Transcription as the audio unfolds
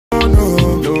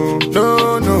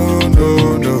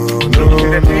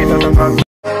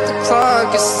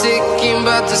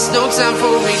no time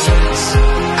for regrets.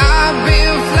 I've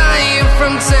been flying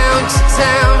from town to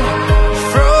town,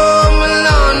 from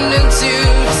London to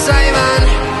Taiwan.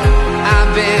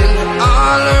 I've been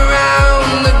all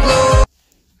around the globe.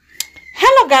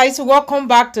 Hello guys, welcome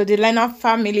back to the Leonard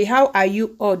family. How are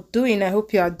you all doing? I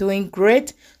hope you are doing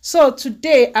great. So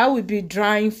today I will be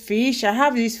drying fish. I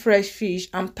have this fresh fish.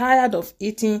 I'm tired of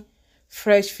eating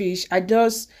fresh fish. I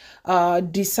just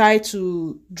decide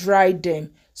to dry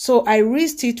them. So I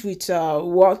rinsed it with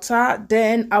water.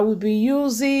 Then I will be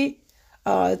using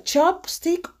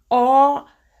chopstick or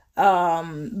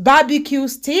barbecue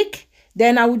stick.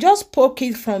 Then I will just poke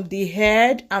it from the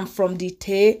head and from the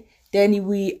tail. Then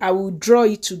I will draw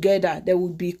it together. They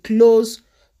will be close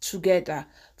together.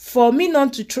 For me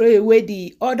not to throw away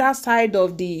the other side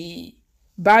of the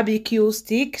barbecue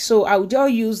stick, so I will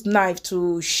just use knife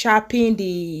to sharpen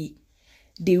the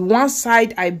one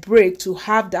side I break to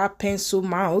have that pencil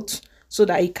mouth so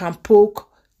that it can poke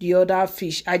the other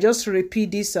fish. I just repeat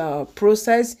this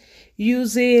process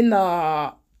using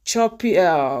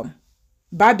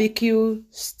barbecue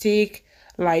stick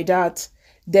like that.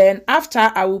 Then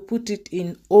after, I will put it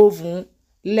in oven,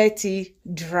 let it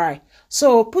dry.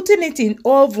 So putting it in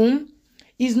oven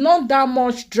is not that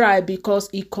much dry because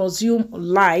it consumes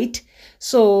light.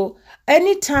 So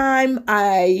anytime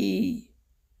I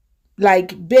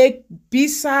like bake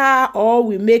pizza or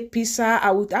we make pizza, I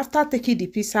would, after taking the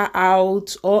pizza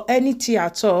out or anything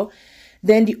at all,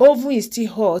 then the oven is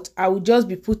still hot, I will just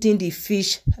be putting the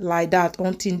fish like that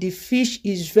until the fish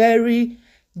is very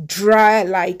dry.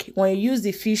 Like when you use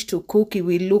the fish to cook, it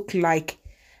will look like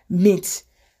meat.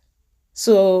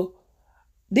 So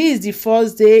this is the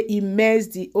first day. Immerse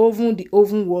the oven. The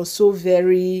oven was so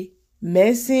very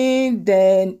messy.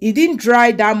 Then it didn't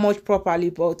dry that much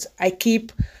properly, but I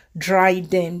keep drying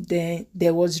them. Then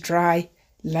there was dry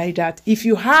like that. If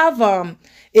you have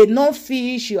enough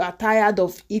fish, you are tired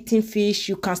of eating fish,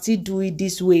 you can still do it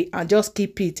this way and just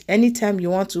keep it. Anytime you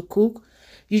want to cook,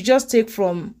 you just take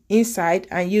from inside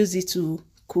and use it to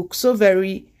cook. So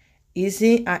very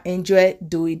easy, and enjoy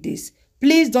doing this.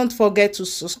 Please don't forget to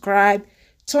subscribe,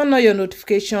 turn on your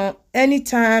notification.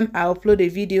 Anytime I upload a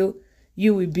video,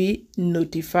 you will be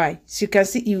notified. So you can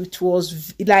see it was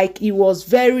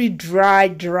very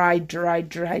dry.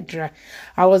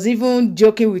 I was even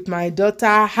joking with my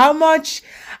daughter, how much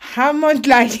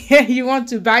like you want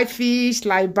to buy fish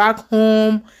like back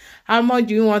home? How much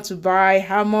do you want to buy?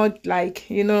 How much, like,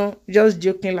 you know, just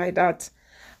joking like that.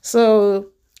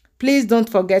 So please don't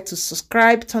forget to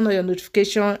subscribe, turn on your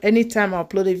notification. Anytime I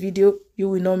upload a video, you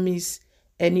will not miss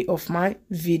any of my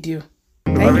video.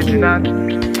 Thank you.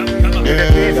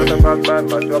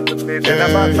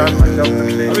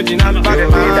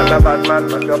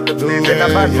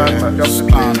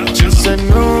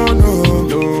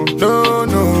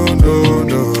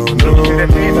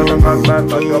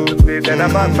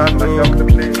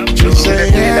 She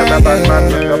said,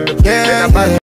 yeah.